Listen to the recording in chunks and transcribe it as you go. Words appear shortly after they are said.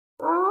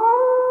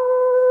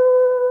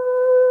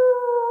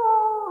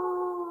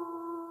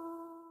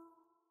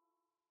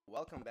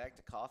Welcome back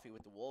to Coffee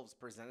with the Wolves,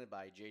 presented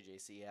by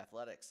JJC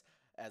Athletics.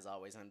 As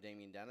always, I'm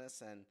Damian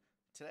Dennis, and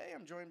today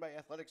I'm joined by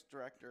Athletics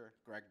Director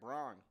Gregg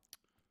Braun.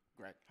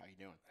 Greg, how you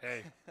doing?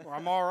 Hey, well,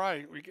 I'm all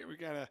right. We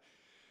gotta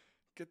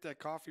get that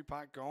coffee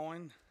pot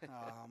going,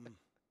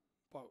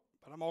 but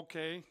I'm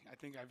okay. I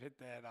think I've hit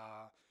that.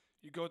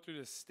 You go through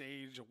this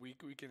stage a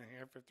week and a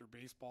half after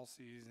baseball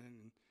season,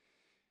 and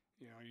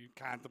you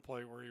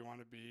contemplate where you want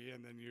to be,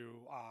 and then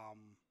you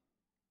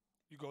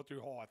go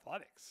through whole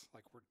athletics.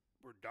 Like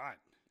we're done,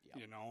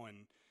 Yep.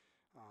 and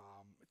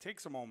it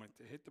takes a moment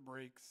to hit the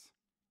brakes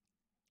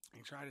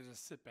and try to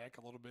just sit back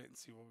a little bit and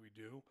see what we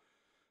do.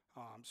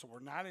 So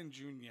we're not in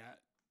June yet,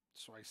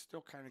 so I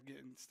still kind of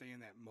stay in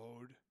that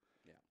mode.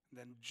 Yeah.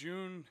 Then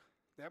June,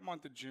 that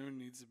month of June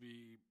needs to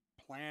be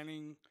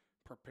planning,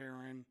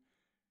 preparing,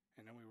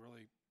 and then we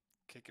really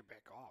kick it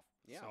back off.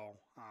 Yeah. So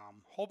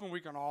hoping we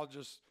can all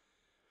just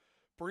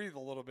breathe a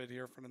little bit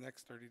here for the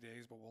next 30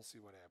 days, but we'll see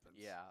what happens.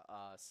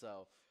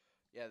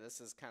 Yeah.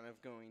 This is kind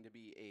of going to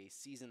be a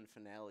season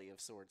finale of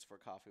sorts for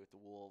Coffee with the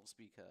Wolves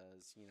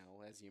because,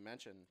 as you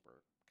mentioned,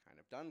 we're kind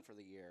of done for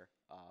the year,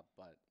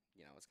 but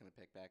it's going to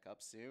pick back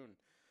up soon.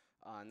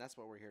 And that's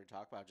what we're here to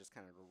talk about, just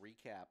kind of to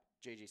recap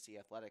JJC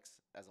Athletics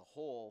as a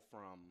whole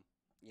from,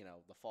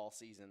 the fall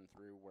season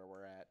through where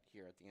we're at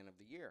here at the end of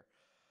the year.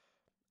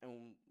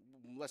 And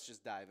let's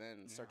just dive in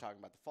and start talking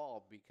about the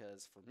fall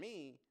because for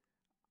me,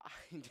 I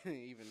didn't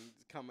even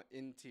come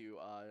into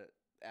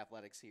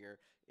athletics here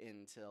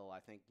until I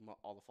think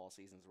all the fall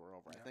seasons were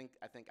over. Yeah.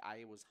 I think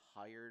I was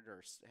hired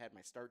or had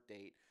my start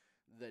date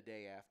the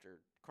day after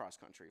cross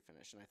country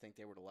finished, and I think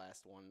they were the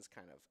last ones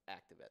kind of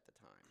active at the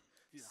time.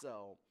 Yeah.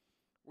 So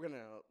we're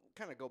gonna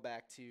kind of go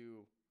back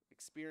to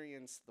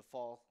experience the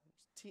fall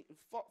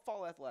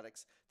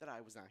athletics that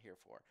I was not here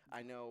for.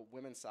 I know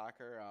women's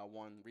soccer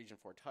won Region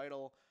 4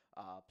 title,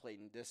 played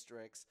in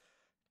districts.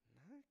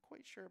 Not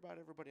quite sure about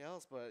everybody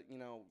else, but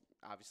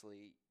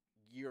obviously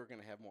you're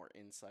gonna have more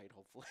insight,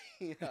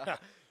 hopefully.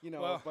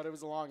 Well, but it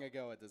was long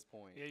ago at this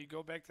point. Yeah, you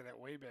go back to that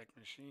Wayback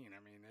Machine.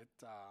 I mean,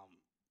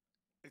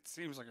 it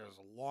seems like it was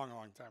a long,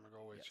 long time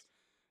ago. Which,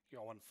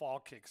 Yes. when fall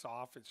kicks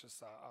off, it's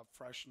just a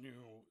fresh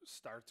new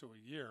start to a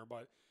year.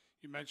 But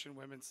you mentioned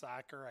women's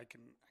soccer. I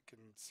can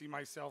see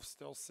myself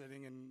still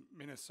sitting in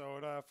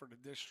Minnesota for the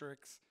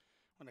districts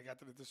when they got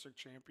to the district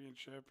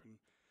championship, and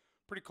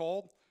pretty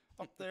cold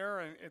up there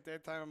at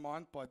that time of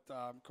month. But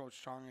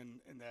Coach Chung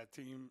and that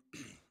team,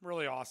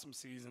 really awesome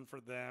season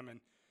for them,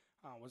 and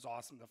was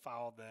awesome to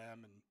follow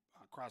them. And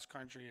cross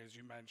country, as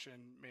you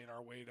mentioned, made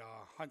our way to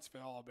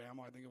Huntsville,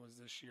 Alabama. I think it was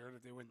this year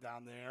that they went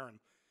down there and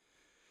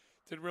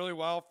did really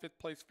well. 5th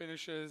place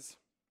finishes,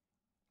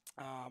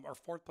 or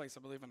 4th place,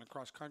 I believe, on the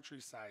cross country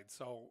side.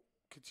 So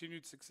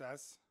continued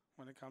success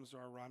when it comes to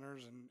our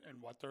runners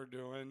and what they're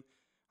doing.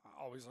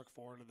 Always look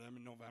forward to them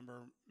in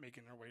November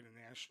making their way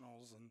to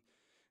nationals and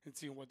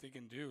seeing what they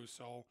can do.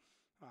 So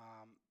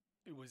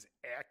it was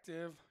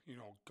active.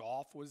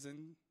 Golf was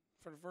in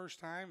for the first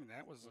time, and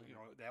that was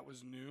that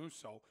was new.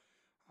 So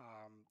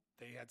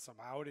they had some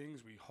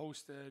outings. We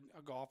hosted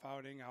a golf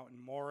outing out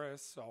in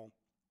Morris. So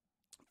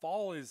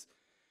fall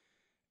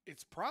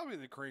it's probably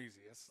the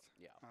craziest.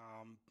 Yeah.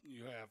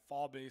 You have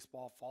fall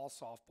baseball, fall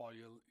softball.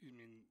 You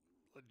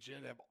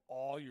legit have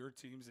all your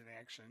teams in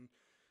action.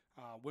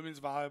 Women's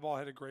volleyball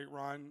had a great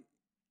run,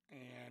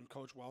 and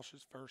Coach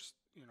Welsh's first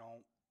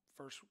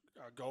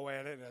go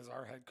at it as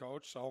our head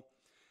coach. So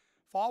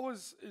fall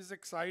is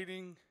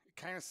exciting. It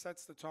kind of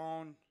sets the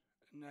tone,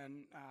 and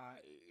then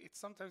it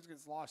sometimes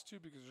gets lost too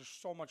because there's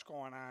so much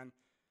going on,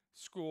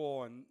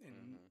 school and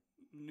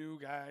new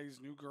guys,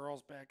 new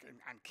girls back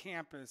on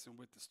campus and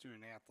with the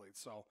student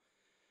athletes. So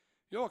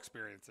you'll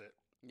experience it.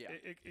 Yeah.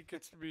 It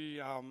gets to be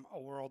a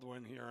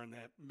whirlwind here in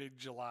that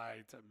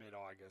mid-July to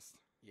mid-August.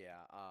 Yeah,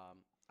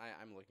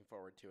 I'm looking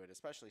forward to it,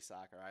 especially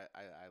soccer.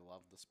 I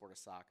love the sport of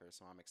soccer,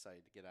 so I'm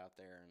excited to get out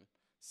there and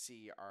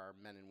see our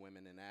men and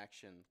women in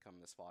action come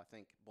this fall. I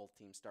think both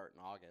teams start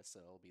in August, so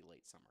it'll be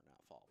late summer,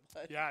 not fall.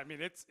 But Yeah, I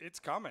mean it's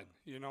coming.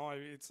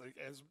 It's like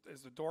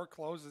as the door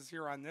closes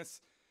here on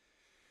this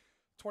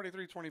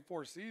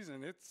 23-24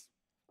 season, it's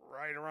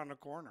right around the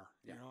corner.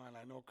 Yeah. And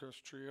I know Chris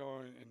Trio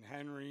and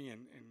Henry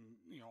and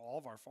all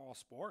of our fall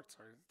sports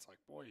it's like,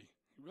 boy,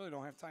 you really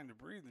don't have time to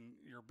breathe and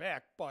you're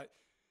back. But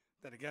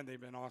then again, they've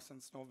been off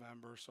since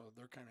November, so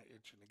they're kind of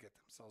itching to get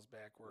themselves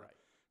back. Where Right.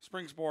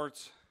 spring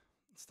sports,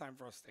 it's time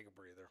for us to take a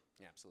breather.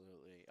 Yeah,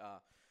 absolutely.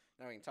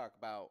 Now we can talk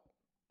about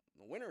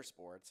the winter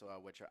sports,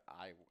 which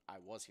I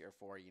was here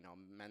for.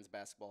 Men's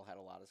basketball had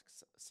a lot of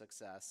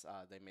success.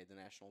 They made the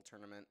national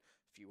tournament.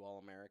 A few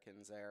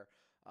All-Americans there.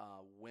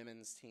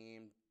 Women's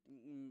team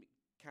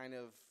kind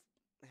of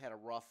had a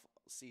rough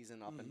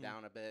season up and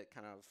down a bit.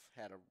 Kind of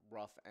had a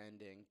rough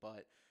ending,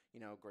 but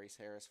Grace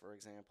Harris, for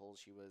example,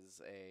 she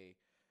was a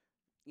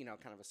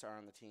kind of a star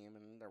on the team,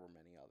 and there were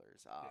many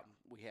others.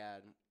 We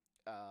had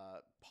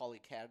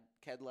Polly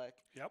Kedlick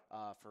Yep.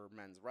 For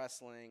men's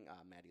wrestling,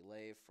 Maddie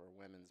Leif for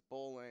women's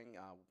bowling.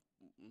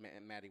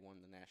 Maddie won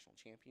the national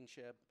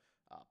championship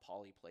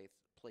Pauly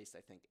placed,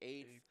 I think,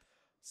 eighth.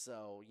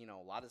 So,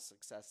 a lot of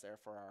success there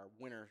for our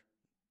winter,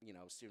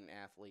 student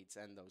athletes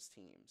and those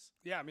teams.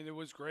 Yeah, I mean, it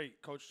was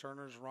great. Coach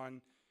Turner's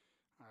run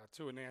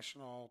to a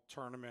national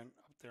tournament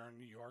up there in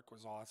New York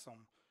was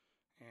awesome.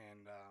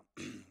 And,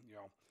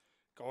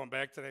 going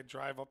back to that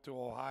drive up to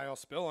Ohio,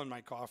 spilling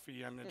my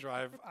coffee on the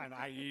drive on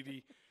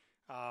I-80,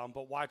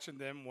 but watching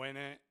them win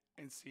it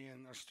and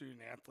seeing our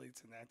student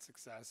athletes and that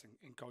success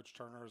and Coach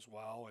Turner as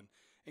well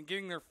and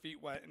getting their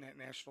feet wet in that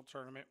national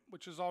tournament,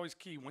 which is always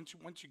key. Once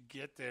you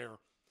get there,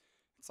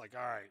 it's like,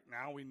 all right,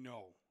 now we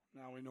know.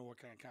 Now we know what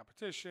kind of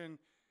competition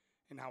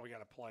and how we got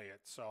to play it.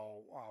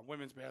 So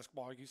women's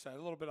basketball, like you said,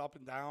 a little bit up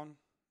and down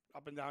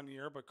the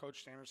year, but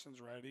Coach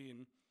Sanderson's ready,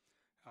 and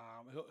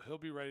he'll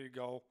be ready to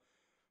go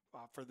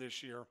for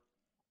this year.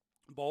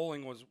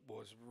 Bowling was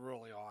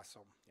really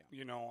awesome.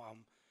 Yeah.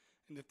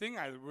 And the thing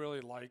I really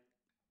like,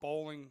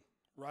 bowling,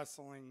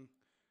 wrestling,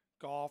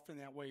 golf in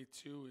that way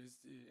too, is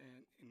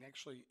and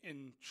actually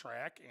in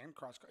track and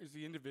cross is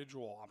the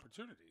individual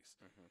opportunities.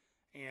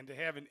 Mm-hmm. And to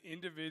have an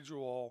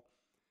individual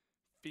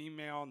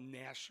female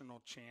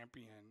national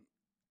champion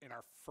in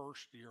our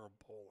first year of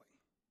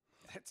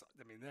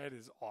bowling, that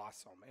is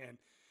awesome. And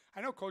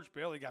I know Coach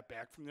Bailey got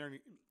back from there and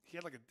he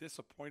had like a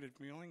disappointed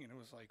feeling, and it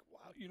was like,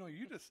 wow,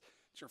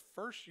 it's your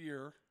first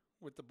year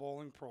with the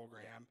bowling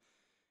program.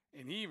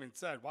 And he even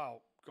said,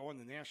 wow, going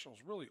to nationals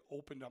really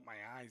opened up my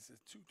eyes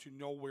to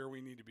know where we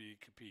need to be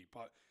to compete.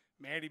 But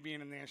Maddie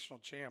being a national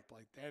champ,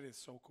 like, that is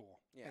so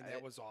cool. Yeah, and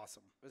that was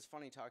awesome. It was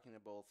funny talking to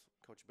both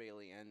Coach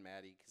Bailey and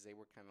Maddie because they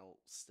were kind of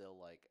still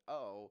like,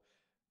 oh,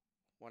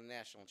 won a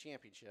national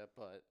championship,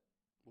 but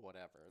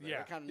whatever. They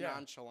were kind of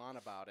nonchalant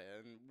about it.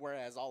 And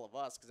whereas all of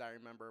us, because I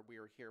remember we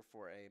were here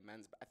for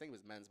I think it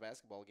was men's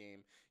basketball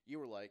game, you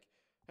were like,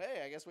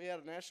 hey, I guess we had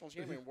a national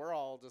champion. We're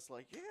all just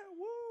like, yeah,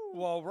 woo.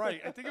 Well, right.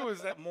 I think it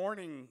was that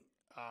morning,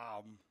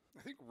 I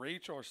think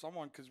Rachel or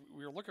someone, because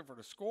we were looking for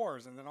the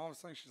scores, and then all of a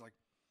sudden she's like,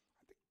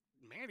 I think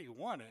Maddie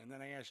won it. And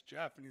then I asked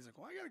Jeff, and he's like,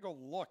 well, I got to go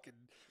look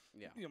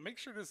and make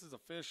sure this is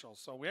official.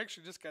 So we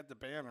actually just got the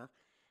banner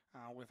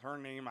with her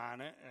name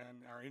on it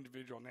and our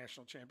individual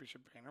national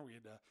championship banner. We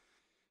had to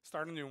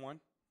start a new one,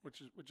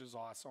 which is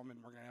awesome,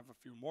 and we're going to have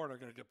a few more that are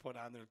going to get put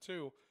on there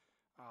too.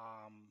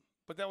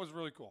 But that was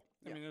really cool.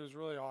 I mean, it was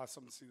really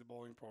awesome to see the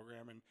bowling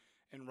program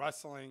and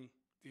wrestling,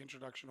 the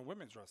introduction of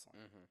women's wrestling,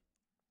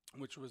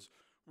 which was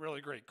really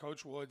great.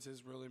 Coach Woods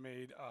has really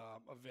made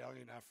a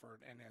valiant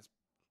effort and has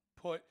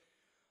put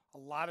a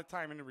lot of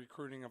time into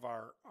recruiting of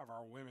our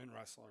women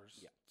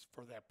wrestlers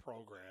for that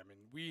program. And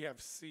we have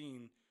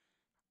seen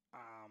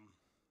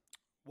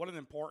what an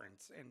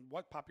importance and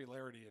what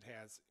popularity it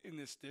has in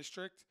this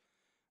district,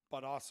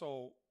 but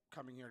also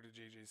coming here to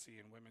JJC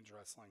and women's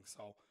wrestling.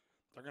 So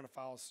they're going to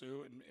follow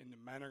suit, and the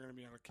men are going to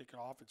be able to kick it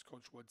off. It's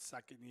Coach Wood's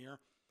second year.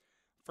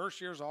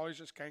 First year is always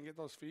just kind of get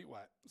those feet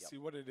wet, see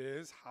what it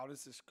is. How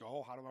does this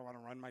go? How do I want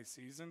to run my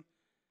season?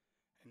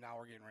 And now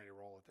we're getting ready to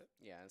roll with it.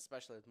 Yeah,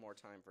 especially with more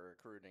time for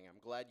recruiting. I'm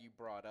glad you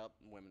brought up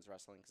women's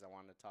wrestling because I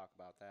wanted to talk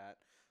about that.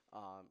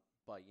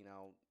 But,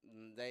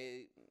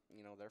 they,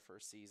 their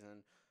first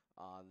season,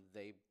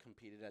 they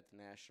competed at the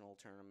national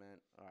tournament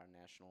or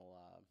national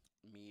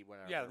meet,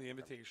 whatever. Yeah, the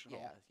invitational.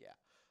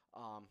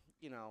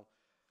 Yeah.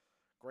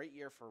 Great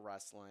year for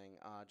wrestling,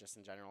 just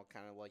in general.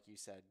 Kind of like you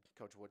said,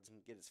 Coach Woods can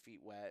get his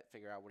feet wet,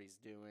 figure out what he's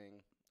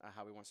doing,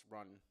 how he wants to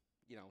run,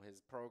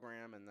 his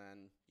program, and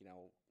then,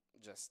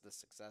 just the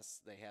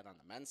success they had on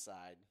the men's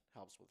side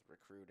helps with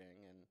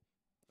recruiting and.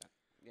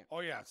 Yeah.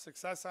 Oh, yeah.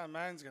 Success on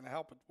men is going to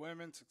help with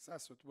women.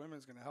 Success with women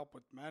is going to help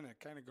with men. It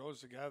kind of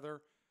goes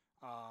together.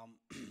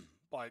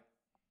 But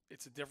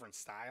it's a different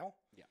style.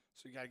 Yeah.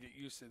 So you got to get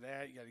used to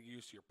that. You got to get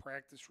used to your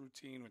practice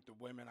routine with the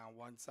women on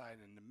one side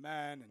and the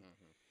men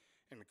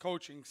and the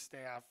coaching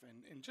staff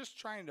and just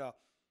trying to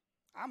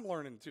 – I'm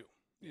learning too.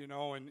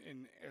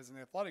 And as an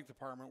athletic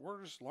department,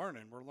 we're just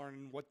learning. We're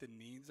learning what the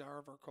needs are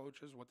of our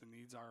coaches, what the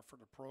needs are for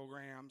the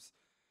programs,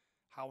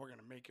 how we're going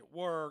to make it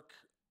work,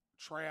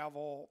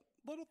 travel –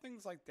 little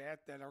things like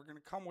that are going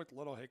to come with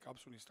little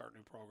hiccups when you start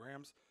new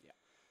programs. Yeah.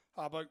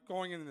 But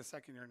going into the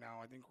second year now,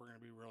 I think we're going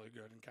to be really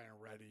good and kind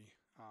of ready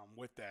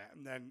with that.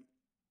 And then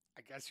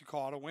I guess you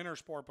call it a winter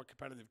sport, but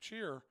competitive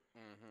cheer.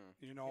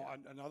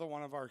 Another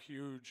one of our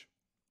huge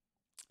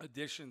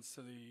additions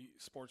to the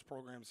sports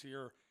programs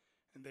here.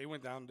 And they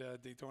went down to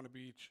Daytona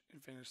Beach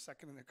and finished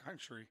second in the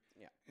country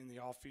in the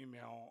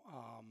all-female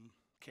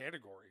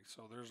category.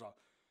 So there's a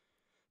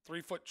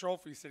 3-foot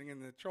trophy sitting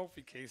in the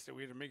trophy case that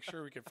we had to make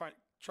sure we could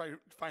try to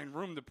find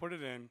room to put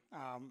it in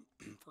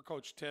for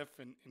Coach Tiff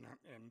and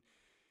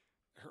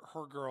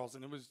her girls,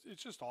 and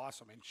it's just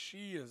awesome. And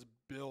she is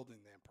building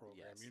that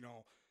program. Yes.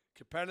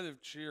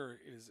 Competitive cheer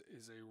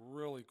is a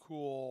really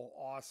cool,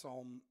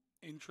 awesome,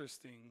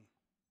 interesting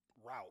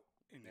route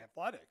in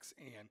athletics,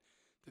 and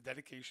the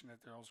dedication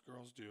that those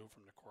girls do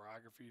from the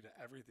choreography to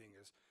everything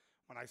is.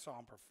 When I saw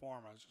them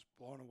perform, I was just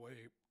blown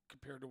away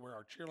compared to where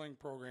our cheerleading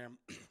program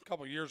a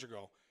couple of years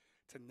ago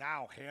to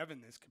now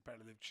having this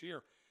competitive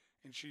cheer.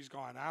 And she's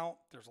gone out.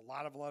 There's a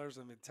lot of letters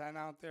of intent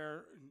out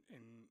there,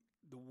 and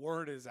the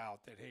word is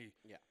out that, hey,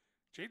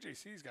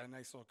 JJC's got a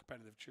nice little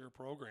competitive cheer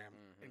program,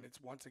 Mm-hmm. and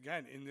it's once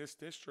again in this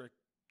district.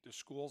 The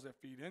schools that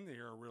feed into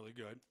here are really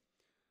good,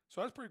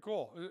 so that's pretty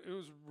cool. It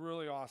was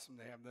really awesome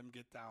to have them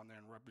get down there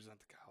and represent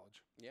the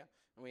college. Yeah,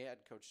 and we had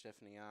Coach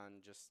Tiffany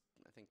on just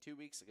I think 2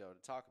 weeks ago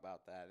to talk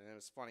about that, and it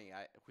was funny.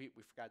 We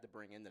forgot to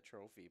bring in the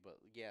trophy, but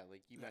yeah,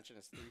 like you mentioned,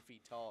 it's 3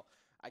 feet tall.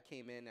 I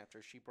came in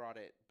after she brought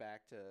it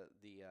back to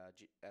the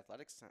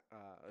athletics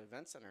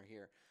event center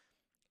here,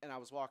 and I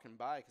was walking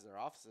by because our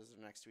offices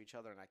are next to each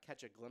other, and I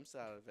catch a glimpse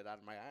out of it out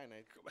of my eye, and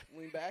I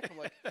lean back. I'm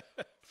like,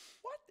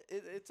 what?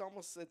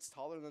 It's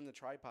taller than the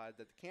tripod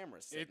that the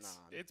camera's sitting on.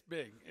 It's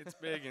big. It's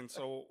big. And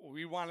so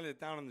we wanted it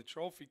down in the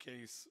trophy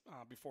case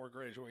before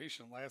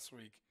graduation last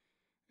week.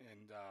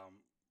 And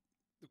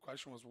the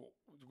question was, well,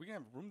 do we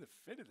have room to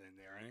fit it in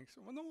there? And he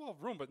said, well, no, we'll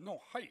have room, but no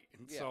height.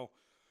 And so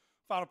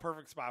found a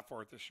perfect spot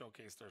for it to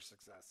showcase their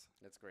success.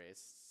 That's great.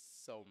 It's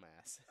so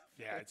massive.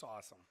 Yeah, it's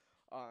awesome.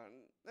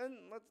 And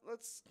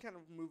let's kind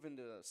of move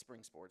into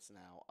spring sports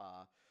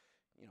now.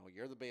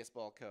 You're the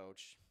baseball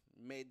coach,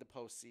 made the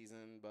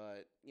postseason,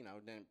 but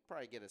didn't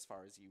probably get as far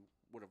as you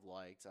would have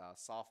liked.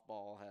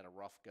 Softball had a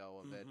rough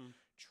go of it.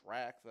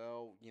 Track,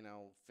 though,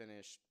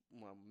 finished.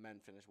 Well, men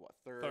finished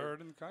third?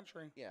 Third in the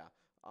country. Yeah.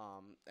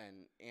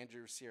 And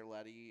Andrew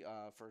Ciarletti,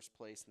 first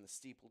place in the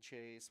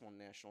steeplechase, won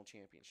national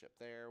championship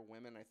there.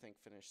 Women, I think,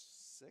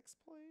 finished sixth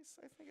place.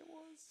 I think it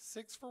was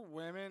 6 for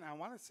women. I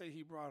want to say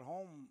he brought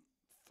home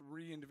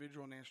 3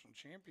 individual national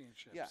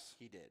championships. Yeah,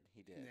 he did.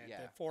 Yeah.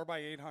 That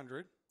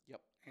 4x800.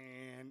 Yep.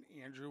 And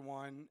Andrew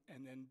won,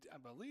 and then I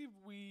believe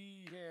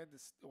we had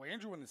this. Well,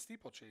 Andrew won the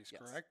steeplechase,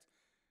 Yes. correct?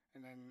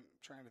 And then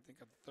trying to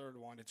think of the third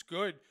one. It's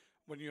good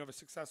when you have a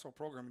successful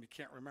program and you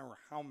can't remember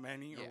how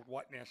many or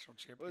what national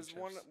championships.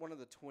 It was one of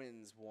the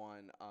twins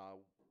won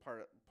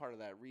part of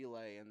that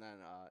relay and then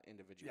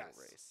individual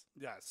race.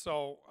 Yeah.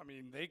 So I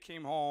mean, they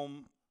came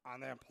home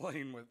on that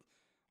plane with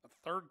a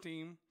third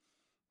team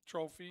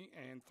trophy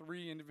and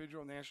 3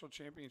 individual national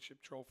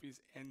championship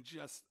trophies, and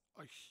just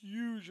a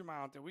huge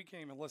amount that we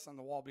can't even list on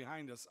the wall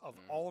behind us of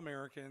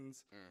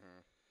All-Americans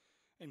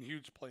and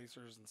huge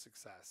placers and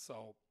success.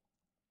 So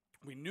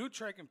we knew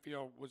track and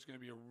field was going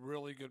to be a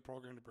really good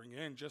program to bring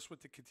in, just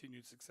with the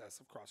continued success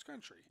of cross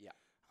country. Yeah.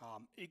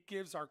 It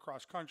gives our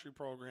cross country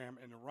program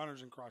and the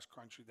runners in cross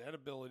country that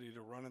ability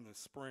to run in the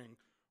spring,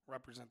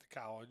 represent the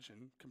college,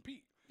 and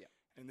compete. Yeah.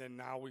 And then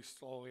now we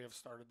slowly have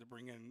started to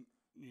bring in,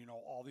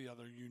 all the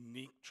other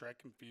unique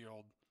track and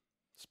field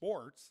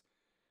sports.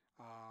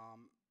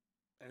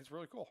 And it's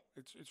really cool.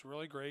 It's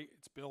really great.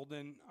 It's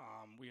building.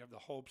 We have the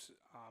hopes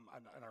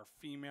on our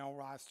female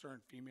roster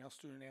and female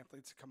student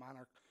athletes to come on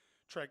our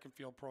track and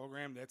field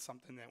program. That's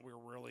something that we're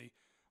really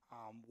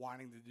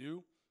wanting to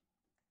do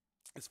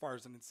as far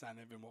as an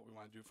incentive and what we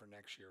want to do for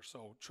next year.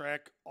 So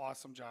track,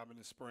 awesome job in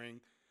the spring.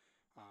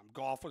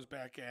 Golf was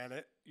back at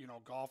it.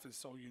 Golf is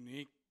so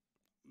unique.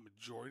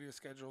 Majority of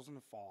schedules in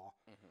the fall.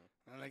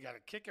 And they got to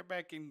kick it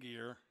back in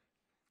gear,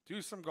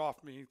 do some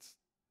golf meets,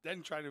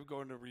 then try to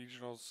go into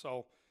regionals.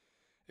 So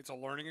it's a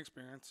learning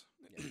experience.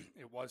 Yeah.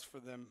 It was for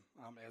them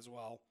as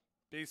well.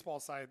 Baseball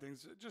side of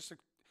things, just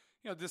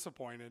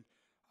disappointed.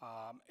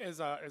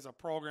 As a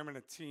program and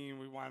a team,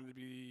 we wanted to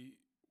be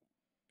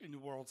in the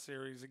World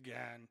Series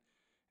again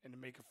and to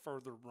make a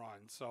further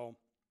run. So,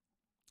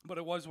 but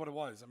it was what it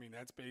was. I mean,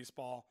 that's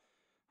baseball.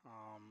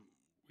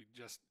 We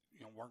just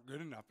weren't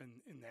good enough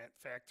in that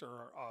factor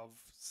of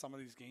some of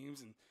these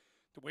games and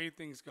the way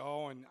things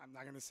go. And I'm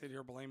not going to sit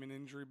here blaming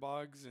injury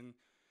bugs, and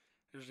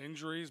there's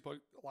injuries, but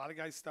a lot of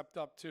guys stepped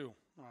up too.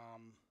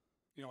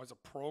 As a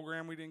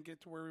program, we didn't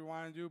get to where we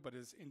wanted to do, but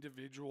as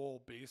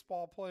individual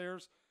baseball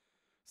players,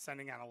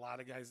 sending out a lot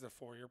of guys to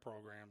 4-year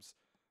programs.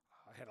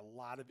 Had a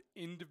lot of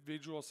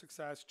individual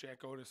success.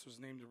 Jack Otis was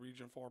named the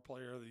Region 4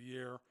 Player of the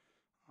Year,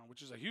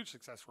 which is a huge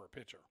success for a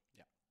pitcher.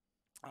 Yeah.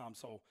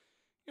 So,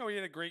 we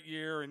had a great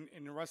year, and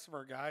the rest of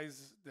our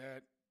guys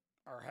that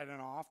are heading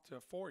off to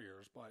 4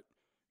 years. But,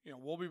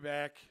 we'll be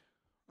back.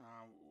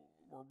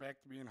 We're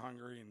back to being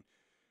hungry and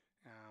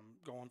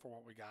going for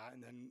what we got.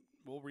 And then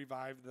we'll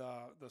revive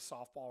the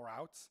softball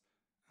routes.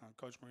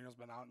 Coach Marino's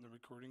been out in the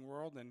recruiting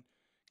world, and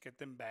get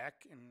them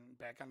back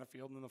on the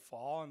field in the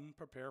fall and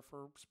prepare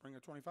for spring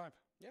of 25.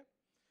 Yeah.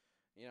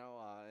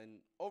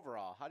 And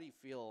overall, how do you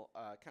feel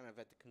kind of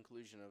at the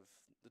conclusion of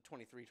the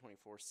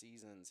 23-24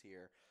 seasons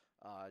here,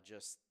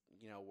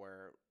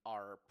 where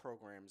our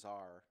programs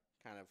are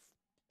kind of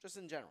just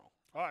in general?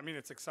 Oh, I mean,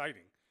 it's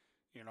exciting.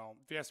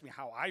 If you ask me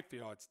how I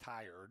feel, it's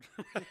tired.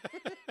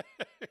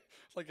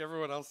 Like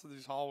everyone else in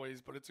these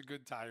hallways, but it's a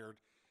good tired.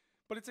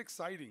 But it's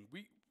exciting.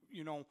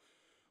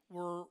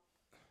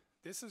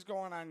 This is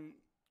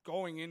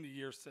going into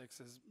year 6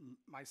 as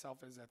myself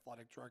as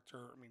athletic director.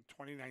 I mean,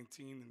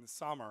 2019 in the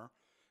summer,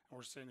 and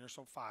we're sitting here,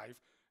 so 5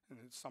 in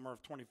the summer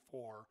of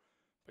 24.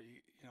 But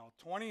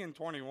 20 and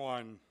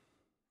 21,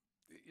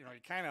 you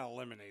kind of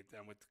eliminate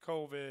them with the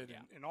COVID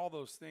and all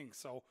those things.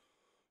 So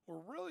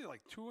we're really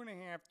like 2.5,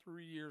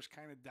 3 years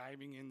kind of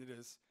diving into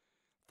this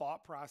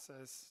thought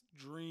process,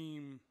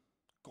 dream,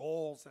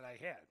 goals that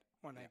I had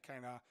when I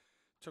kind of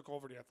took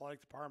over the athletic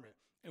department.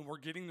 And we're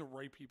getting the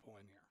right people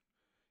in here.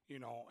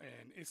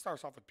 And it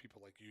starts off with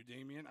people like you,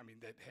 Damien. I mean,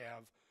 that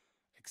have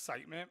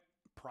excitement,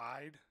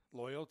 pride,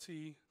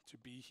 loyalty to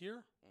be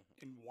here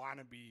and want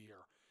to be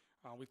here.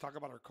 We talk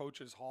about our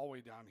coaches'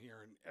 hallway down here,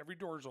 and every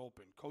door is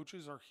open.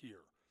 Coaches are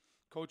here.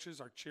 Coaches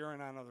are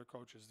cheering on other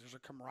coaches. There's a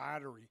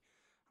camaraderie.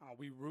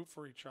 We root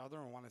for each other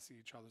and want to see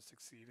each other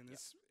succeed in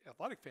this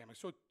athletic family.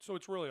 So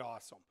it's really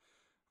awesome.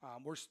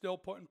 We're still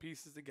putting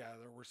pieces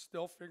together. We're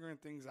still figuring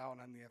things out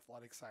on the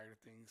athletic side of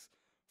things,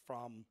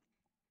 from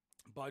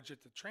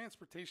budget to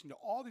transportation to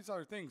all these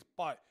other things.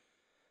 But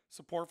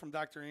support from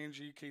Dr.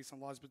 Angie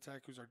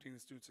Kaysen-Luzbatek, who's our Dean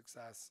of Student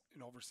Success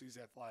and oversees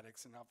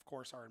athletics, and of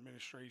course our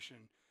administration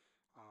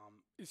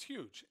is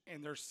huge.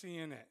 And they're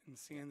seeing it and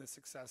seeing the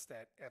success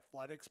that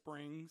athletics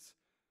brings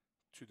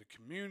to the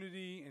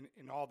community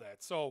and all that.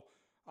 So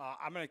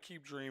I'm going to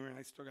keep dreaming.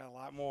 I still got a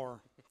lot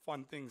more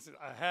fun things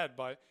ahead,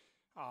 but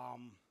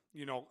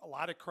a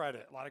lot of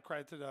credit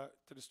to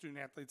the student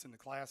athletes in the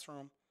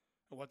classroom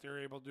and what they're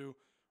able to do.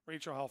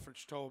 Rachel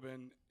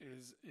Helfrich-Tobin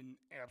is an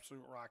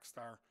absolute rock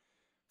star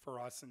for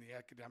us in the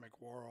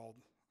academic world,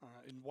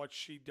 in what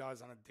she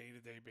does on a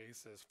day-to-day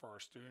basis for our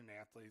student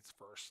athletes,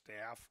 for our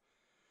staff,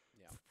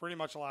 for pretty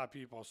much a lot of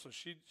people. So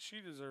she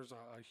deserves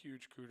a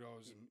huge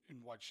kudos in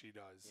what she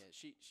does. Yeah,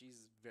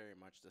 she's very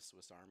much the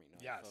Swiss Army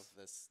knife of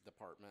this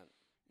department.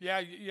 Yeah,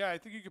 I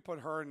think you could put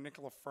her and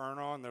Nicola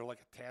Ferno, and they're like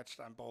attached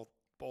on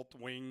both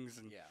wings,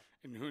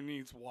 and who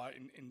needs what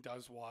and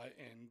does what,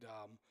 and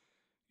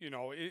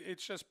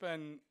it's just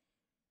been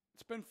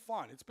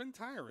fun. It's been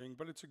tiring,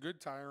 but it's a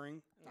good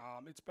tiring.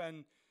 It's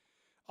been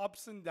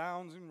ups and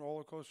downs and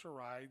roller coaster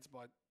rides,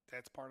 but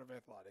that's part of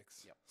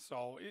athletics. Yep.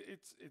 So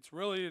it's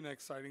really an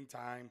exciting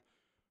time.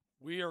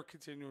 We are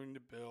continuing to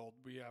build.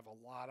 We have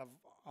a lot of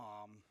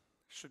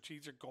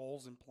strategic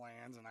goals and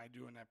plans, and I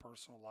do in that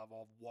personal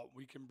level, of what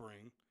we can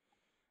bring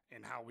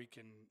and how we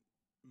can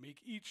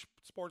make each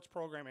sports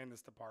program in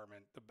this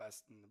department the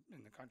best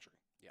in the country.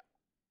 Yeah.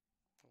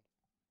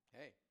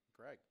 Hey,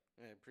 Greg,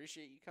 I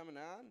appreciate you coming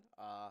on.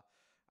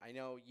 I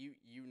know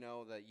you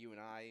know that you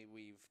and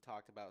we've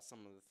talked about some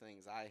of the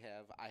things I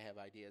have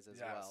ideas as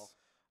well.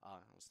 I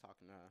was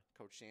talking to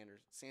Coach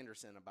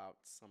Sanderson about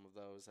some of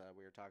those.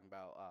 We were talking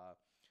about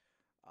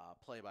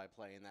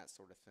play-by-play and that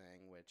sort of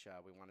thing, which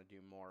we want to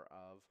do more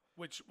of.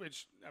 Which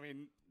I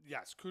mean,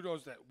 yes,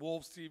 kudos that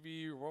Wolves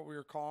TV, or what we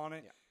were calling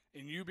it,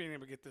 and you being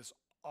able to get this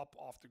up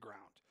off the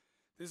ground.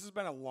 This has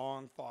been a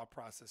long thought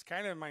process,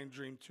 kind of my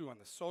dream too, on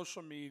the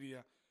social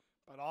media,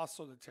 but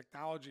also the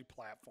technology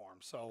platform.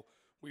 So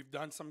we've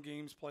done some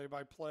games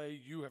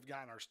play-by-play. You have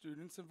gotten our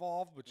students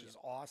involved, which is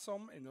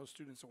awesome, and those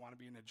students that want to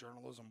be in the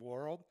journalism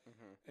world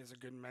is a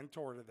good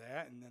mentor to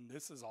that. And then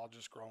this is all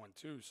just growing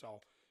too, so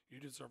you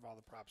deserve all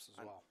the props as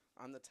well.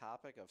 On the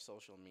topic of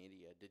social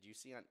media, did you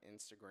see on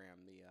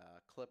Instagram the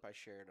clip I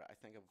shared, I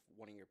think, of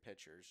one of your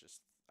pictures?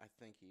 Just, I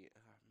think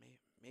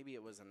maybe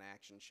it was an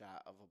action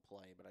shot of a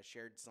play, but I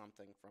shared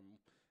something from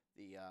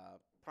the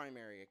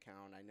primary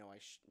account. I know I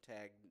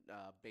tagged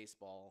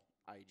Baseball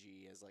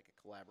IG as like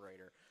a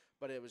collaborator,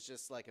 but it was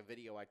just like a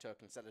video I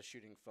took. Instead of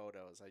shooting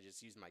photos, I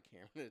just used my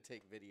camera to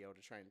take video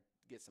to try and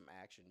get some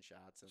action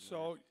shots.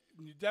 So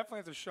you definitely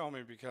have to show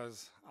me,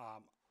 because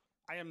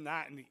I am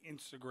not in the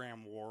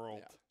Instagram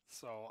world.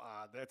 So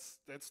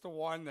that's the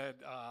one that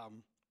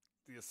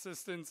the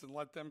assistants, and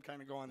let them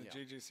kind of go on the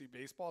JJC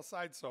baseball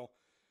side. So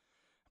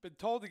I've been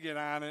told to get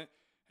on it,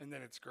 and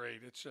then it's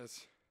great. It's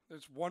just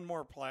there's one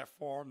more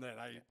platform that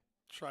I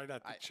try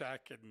not to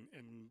check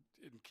and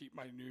keep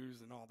my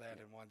news and all that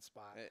in one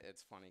spot.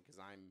 It's funny because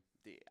I'm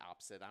the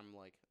opposite. I'm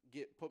like,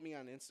 put me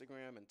on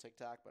Instagram and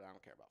TikTok, but I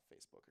don't care about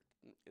Facebook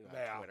or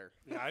Twitter.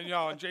 Yeah, I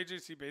know. In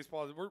JJC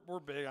baseball, we're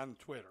big on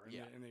Twitter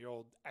in the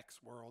old X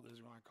world, as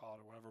you want to call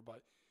it, or whatever.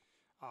 But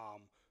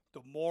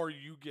the more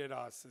you get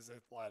us as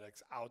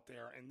athletics out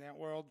there in that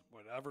world,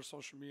 whatever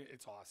social media,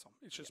 it's awesome.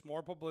 It's just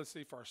more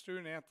publicity for our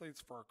student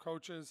athletes, for our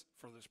coaches,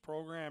 for this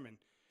program, and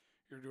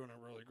you're doing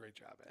a really great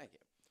job at it. Thank you.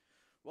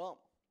 Well,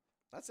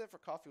 that's it for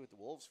Coffee with the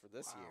Wolves for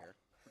this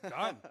year.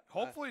 Done.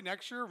 Hopefully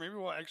next year, maybe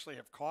we'll actually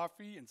have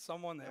coffee and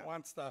someone that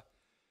wants to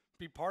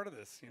be part of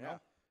this, you know?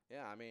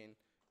 Yeah, I mean,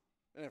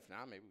 and if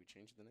not, maybe we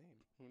change the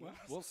name. Well,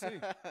 we'll see.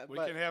 We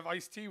can have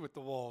iced tea with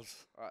the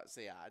Wolves.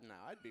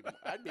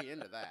 I'd be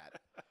into that.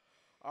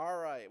 All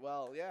right.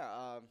 Well,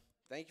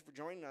 thank you for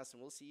joining us,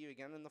 and we'll see you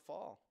again in the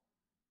fall.